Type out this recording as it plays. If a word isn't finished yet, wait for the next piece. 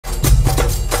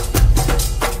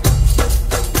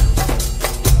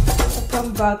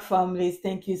back, families.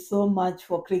 Thank you so much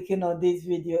for clicking on this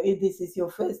video. If this is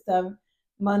your first time,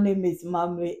 my name is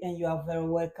Mamri and you are very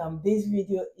welcome. This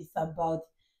video is about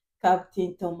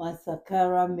Captain Thomas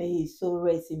Sankara. May his soul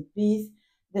rest in peace.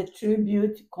 The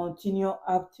tribute continue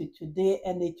up to today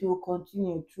and it will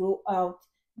continue throughout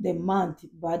the month.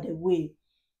 By the way,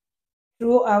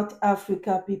 throughout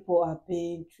Africa, people are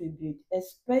paying tribute,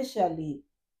 especially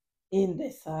in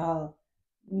the Sahel.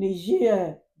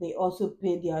 Niger, they also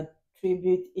pay their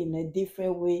tribute in a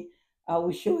different way. I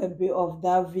will show a bit of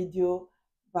that video,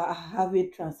 but I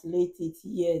haven't translated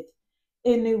yet.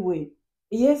 Anyway,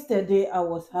 yesterday I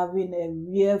was having a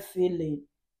real feeling.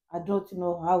 I don't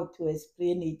know how to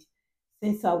explain it.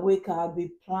 Since I wake up, I've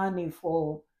been planning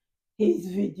for his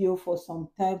video for some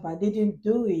time, but I didn't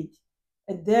do it.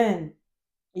 And then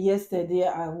yesterday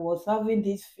I was having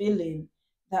this feeling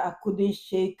that I couldn't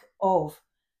shake off.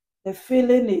 The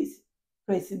feeling is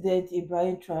President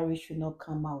Ibrahim TRAORE should not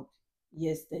come out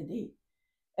yesterday.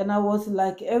 And I was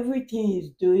like, everything he's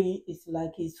doing is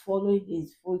like he's following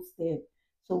his footsteps.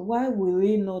 So why will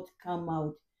he not come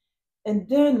out? And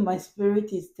then my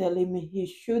spirit is telling me he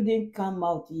shouldn't come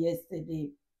out yesterday.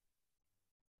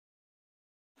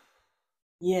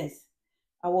 Yes,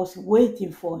 I was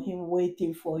waiting for him,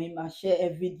 waiting for him. I shared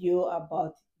a video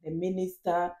about the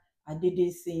minister. I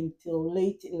didn't see him till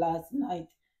late last night.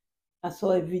 I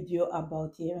saw a video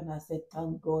about him and I said,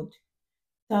 thank God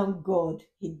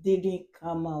he didn't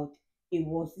come out. It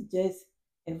was just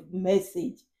a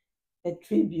message, a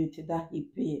tribute that he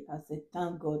paid. I said,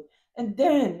 thank God. And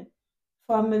then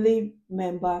family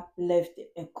member left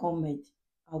a comment.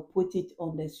 I'll put it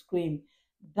on the screen.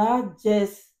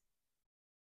 It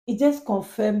just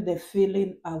confirmed the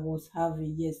feeling I was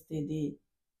having yesterday.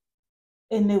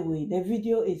 Anyway, the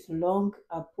video is long.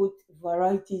 I put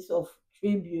varieties of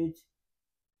tributes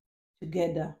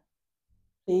together.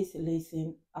 Please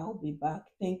listen. I'll be back.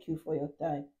 Thank you for your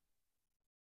time.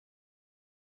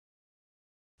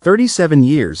 37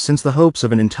 years since the hopes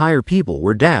of an entire people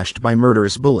were dashed by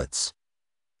murderous bullets.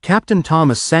 Captain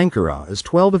Thomas Sankara is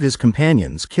 12 of his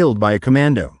companions killed by a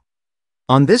commando.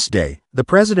 On this day, the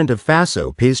president of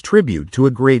Faso pays tribute to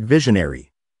a great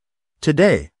visionary.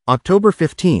 Today, October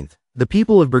 15th, the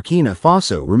people of Burkina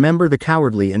Faso remember the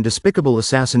cowardly and despicable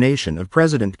assassination of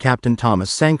President Captain Thomas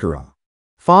Sankara,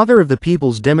 father of the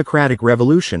People's Democratic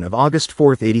Revolution of August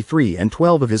 4, 83, and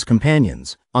 12 of his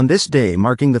companions, on this day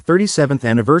marking the 37th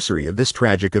anniversary of this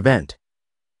tragic event.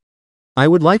 I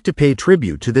would like to pay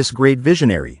tribute to this great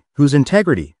visionary, whose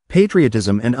integrity,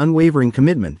 patriotism and unwavering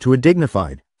commitment to a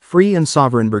dignified, free and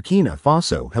sovereign Burkina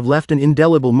Faso have left an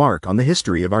indelible mark on the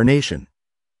history of our nation.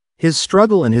 His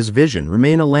struggle and his vision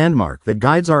remain a landmark that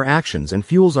guides our actions and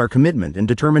fuels our commitment and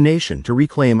determination to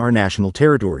reclaim our national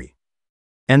territory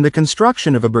and the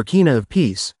construction of a Burkina of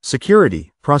peace,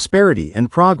 security, prosperity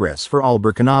and progress for all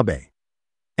Burkinabe.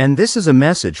 And this is a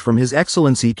message from His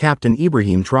Excellency Captain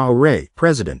Ibrahim TRAORE,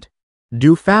 President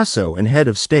du Faso and Head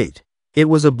of State. It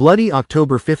was a bloody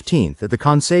October 15th at the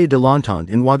Conseil de l'Entente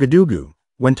in Ouagadougou,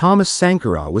 when Thomas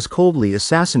Sankara was coldly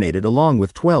assassinated along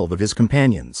with 12 of his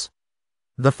companions.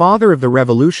 The father of the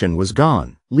revolution was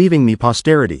gone, leaving me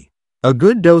posterity a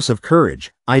good dose of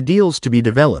courage, ideals to be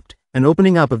developed, an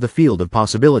opening up of the field of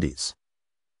possibilities.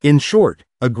 In short,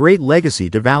 a great legacy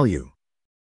to value.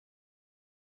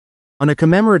 On a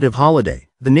commemorative holiday,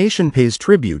 the nation pays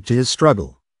tribute to his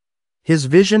struggle. His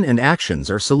vision and actions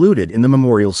are saluted in the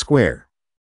memorial square.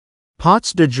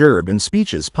 Pots de gerbe and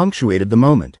speeches punctuated the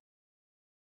moment.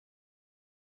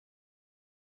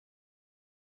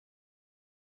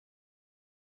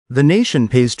 The nation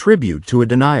pays tribute to a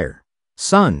denier,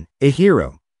 son, a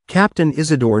hero, Captain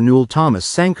Isidore Newell Thomas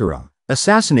Sankara,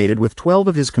 assassinated with 12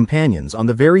 of his companions on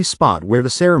the very spot where the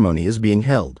ceremony is being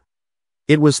held.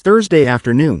 It was Thursday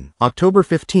afternoon, October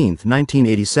 15,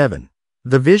 1987.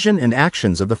 The vision and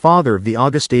actions of the father of the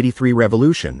August 83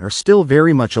 revolution are still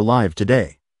very much alive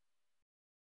today.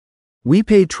 We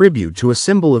pay tribute to a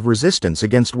symbol of resistance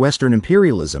against Western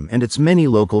imperialism and its many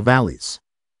local valleys.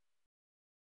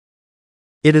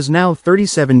 It is now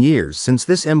 37 years since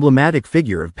this emblematic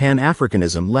figure of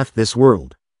Pan-Africanism left this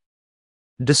world.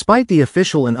 Despite the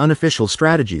official and unofficial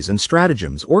strategies and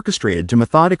stratagems orchestrated to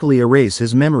methodically erase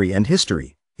his memory and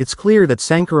history, it's clear that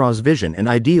Sankara's vision and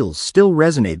ideals still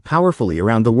resonate powerfully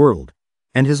around the world,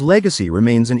 and his legacy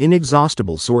remains an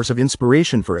inexhaustible source of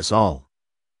inspiration for us all.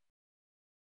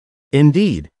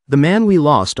 Indeed, the man we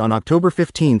lost on October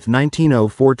 15,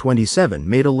 1904-27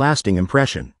 made a lasting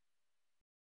impression.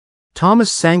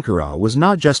 Thomas Sankara was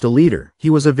not just a leader, he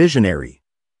was a visionary.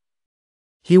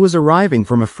 He was arriving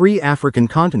from a free African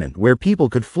continent where people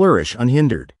could flourish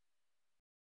unhindered.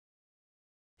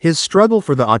 His struggle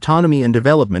for the autonomy and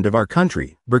development of our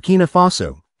country, Burkina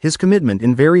Faso, his commitment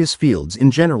in various fields in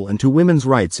general and to women's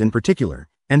rights in particular,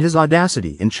 and his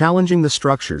audacity in challenging the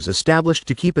structures established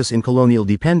to keep us in colonial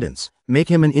dependence, make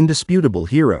him an indisputable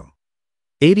hero.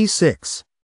 86.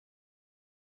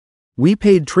 We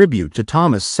paid tribute to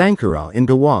Thomas Sankara in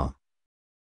Gawa,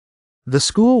 the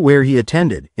school where he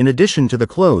attended, in addition to the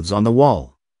clothes on the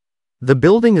wall. The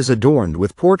building is adorned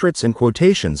with portraits and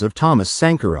quotations of Thomas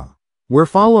Sankara. We're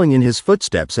following in his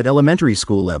footsteps at elementary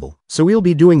school level, so we'll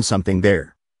be doing something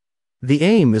there. The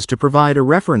aim is to provide a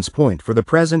reference point for the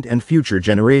present and future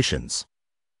generations.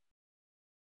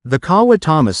 The Kawa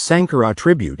Thomas Sankara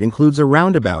tribute includes a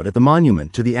roundabout at the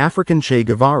monument to the African Che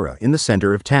Guevara in the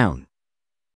center of town.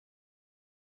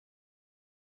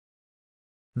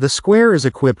 The square is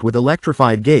equipped with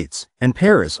electrified gates, and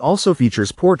Paris also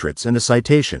features portraits and a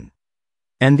citation.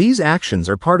 And these actions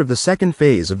are part of the second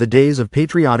phase of the Days of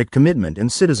Patriotic Commitment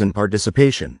and Citizen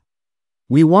Participation.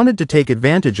 We wanted to take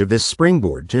advantage of this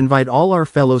springboard to invite all our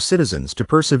fellow citizens to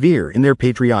persevere in their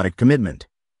patriotic commitment.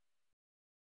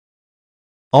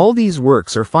 All these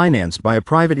works are financed by a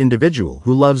private individual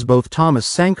who loves both Thomas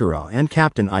Sankara and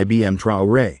Captain Ibrahim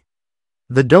TRAORE.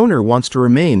 The donor wants to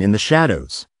remain in the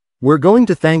shadows. We're going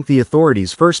to thank the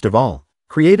authorities first of all,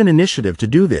 create an initiative to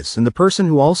do this, and the person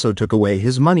who also took away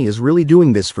his money is really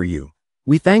doing this for you.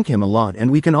 We thank him a lot,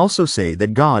 and we can also say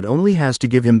that God only has to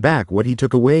give him back what he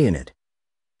took away in it.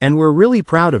 And we're really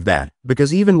proud of that,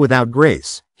 because even without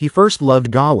grace, he first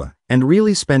loved Gawa, and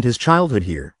really spent his childhood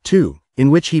here, too,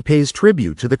 in which he pays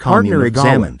tribute to the Partner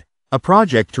Examined, a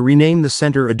project to rename the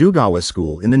center Adugawa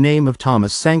School in the name of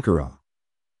Thomas Sankara.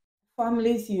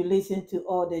 Families, you listen to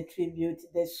all the tributes,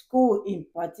 the school in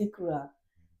particular.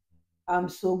 I'm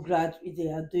so glad they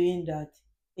are doing that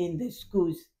in the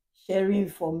schools, sharing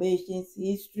information,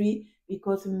 history,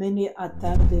 because many at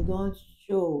times they don't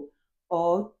show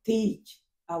or teach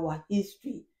our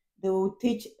history. They will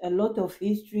teach a lot of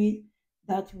history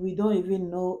that we don't even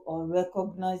know or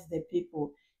recognize the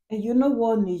people. And you know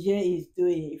what Niger is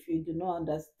doing if you do not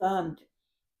understand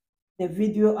the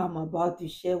video I'm about to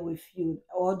share with you,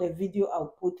 or the video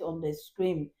I'll put on the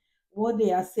screen. What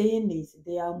they are saying is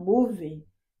they are moving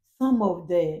some of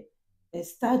the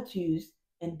statues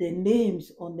and the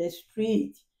names on the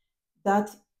street that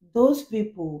those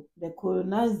people, the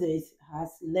colonizers, has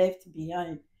left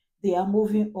behind. They are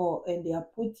moving all, and they are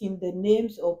putting the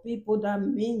names of people that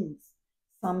means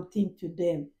something to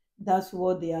them. That's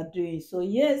what they are doing. So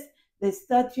yes, the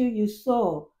statue you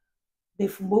saw,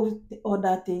 they've moved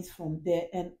other things from there,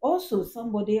 and also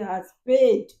somebody has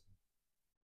paid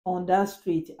on that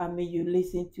street. I mean, you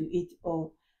listen to it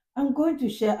all. I'm going to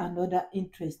share another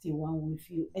interesting one with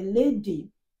you. A lady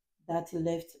that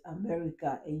left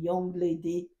America, a young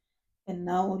lady, and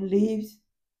now lives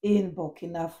in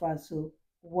Burkina Faso.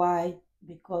 Why?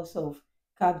 Because of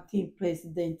Captain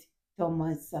President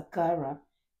Thomas Sankara.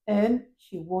 And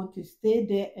she wants to stay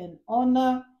there and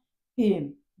honor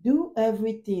him, do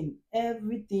everything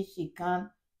she can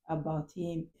about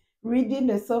him. Reading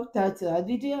the subtitle, I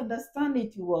didn't understand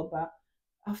it well, but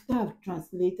after I've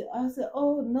translated, I said,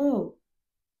 oh no,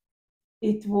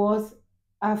 it was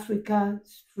Africa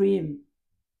Stream.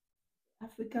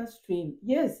 Africa Stream.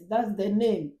 Yes, that's the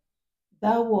name.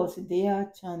 That was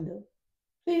their channel.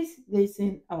 Please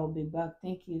listen. I'll be back.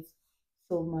 Thank you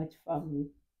so much, family.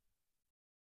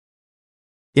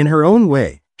 In her own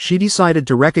way, she decided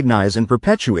to recognize and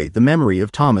perpetuate the memory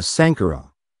of Thomas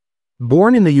Sankara.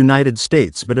 Born in the United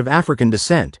States but of African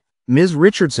descent, Ms.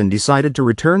 Richardson decided to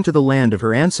return to the land of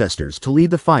her ancestors to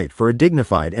lead the fight for a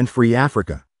dignified and free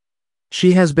Africa.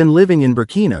 She has been living in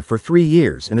Burkina for 3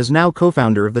 years and is now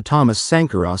co-founder of the Thomas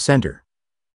Sankara Center.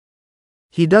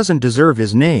 He doesn't deserve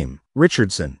his name,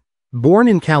 Richardson. Born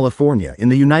in California in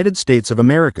the United States of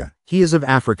America, he is of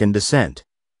African descent.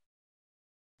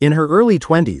 In her early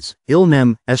 20s,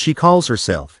 Ilnem, as she calls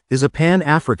herself, is a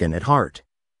Pan-African at heart.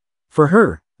 For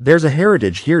her, there's a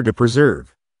heritage here to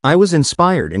preserve. I was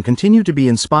inspired and continue to be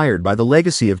inspired by the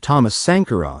legacy of Thomas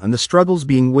Sankara and the struggles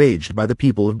being waged by the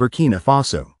people of Burkina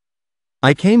Faso.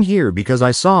 I came here because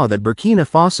I saw that Burkina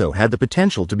Faso had the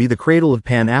potential to be the cradle of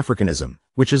Pan-Africanism,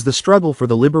 which is the struggle for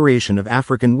the liberation of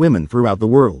African women throughout the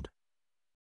world.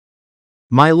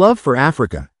 My love for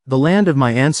Africa, the land of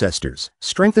my ancestors,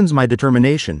 strengthens my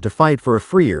determination to fight for a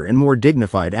freer and more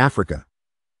dignified Africa.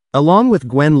 Along with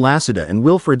Gwen Lassida and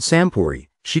Wilfred Sampori,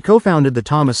 she co-founded the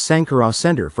Thomas Sankara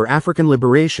Center for African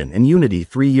Liberation and Unity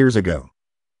 3 years ago.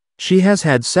 She has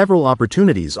had several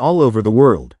opportunities all over the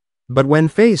world. But when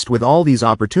faced with all these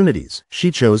opportunities, she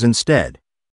chose instead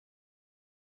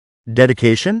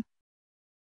dedication,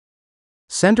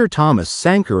 Center Thomas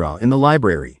Sankara in the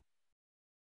library.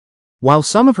 While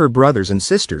some of her brothers and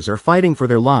sisters are fighting for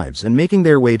their lives and making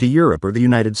their way to Europe or the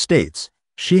United States,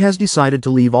 she has decided to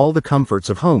leave all the comforts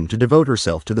of home to devote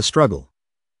herself to the struggle.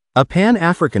 A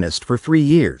Pan-Africanist for 3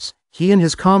 years, he and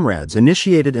his comrades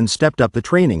initiated and stepped up the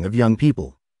training of young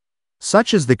people.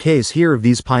 Such is the case here of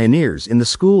these pioneers in the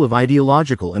School of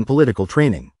Ideological and Political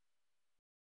Training.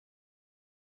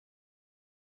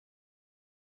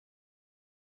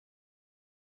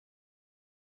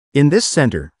 In this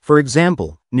center, for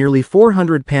example, nearly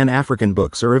 400 Pan-African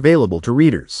books are available to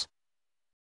readers.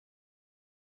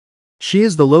 She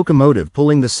is the locomotive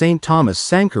pulling the St. Thomas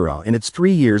Sankara in its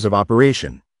 3 years of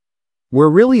operation. We're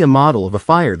really a model of a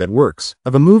fire that works,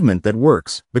 of a movement that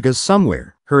works, because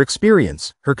somewhere, her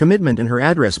experience, her commitment and her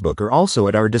address book are also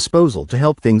at our disposal to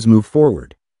help things move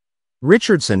forward.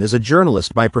 Richardson is a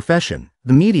journalist by profession,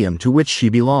 the medium to which she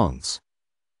belongs.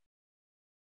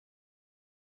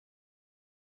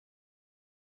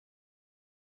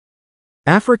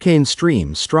 Africaine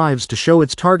Stream strives to show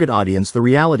its target audience the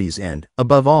realities and,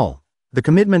 above all, the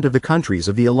commitment of the countries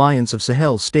of the Alliance of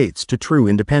Sahel states to true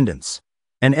independence.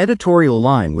 An editorial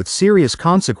line with serious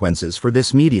consequences for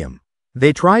this medium.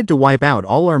 They tried to wipe out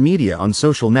all our media on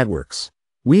social networks.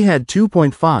 We had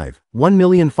 2.51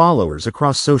 million followers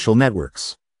across social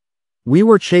networks. We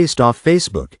were chased off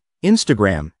Facebook,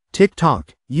 Instagram,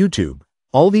 TikTok, YouTube,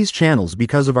 all these channels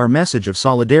because of our message of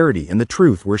solidarity and the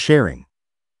truth we're sharing.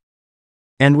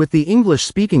 And with the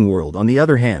English-speaking world on the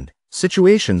other hand,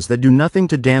 situations that do nothing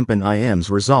to dampen IM's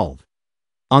resolve.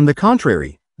 On the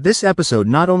contrary, this episode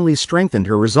not only strengthened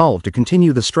her resolve to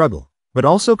continue the struggle, but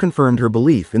also confirmed her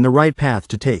belief in the right path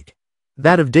to take.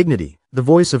 That of dignity, the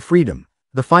voice of freedom,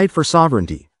 the fight for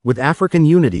sovereignty, with African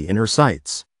unity in her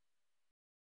sights.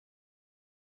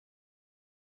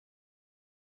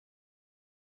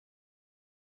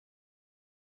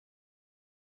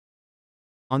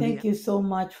 Thank you so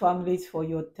much, families, for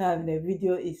your time. The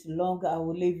video is long. I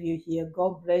will leave you here.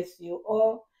 God bless you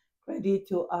all. Credit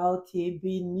to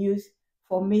RTB News.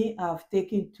 For me, I've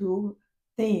taken 2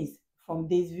 things from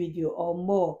this video or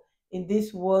more. In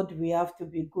this world, we have to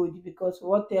be good because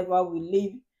whatever we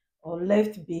leave or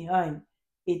left behind,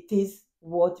 it is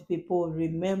what people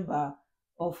remember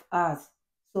of us.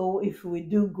 So if we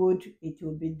do good, it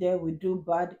will be there. We do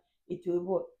bad, it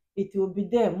will be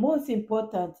there. Most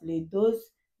importantly, those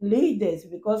leaders,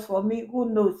 because for me, who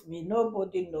knows me?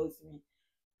 Nobody knows me.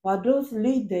 But those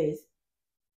leaders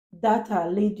that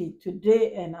are leading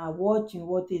today and are watching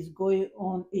what is going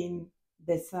on in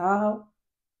the Sahel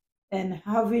and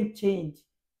having change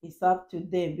is up to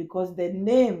them, because the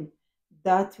name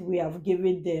that we have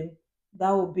given them,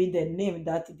 that will be the name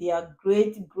that their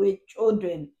great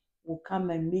children will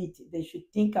come and meet. They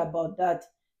should think about that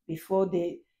before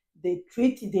they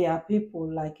treat their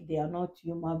people like they are not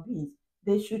human beings.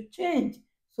 They should change.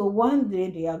 So one day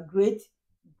their great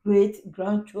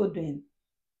grandchildren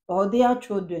or their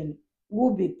children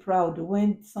will be proud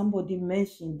when somebody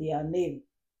mentions their name.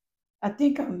 I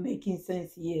think I'm making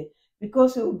sense here,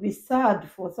 because it would be sad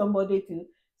for somebody to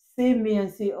see me and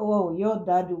say, "Oh, your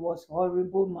daddy was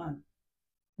horrible man."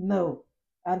 No,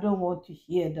 I don't want to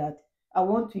hear that. I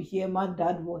want to hear my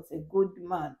dad was a good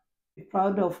man. Be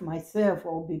proud of myself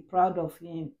or be proud of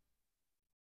him.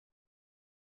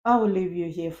 I will leave you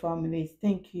here, families.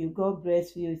 Thank you. God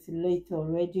bless you. It's late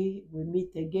already. We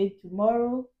meet again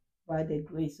tomorrow by the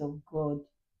grace of God.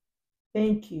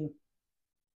 Thank you.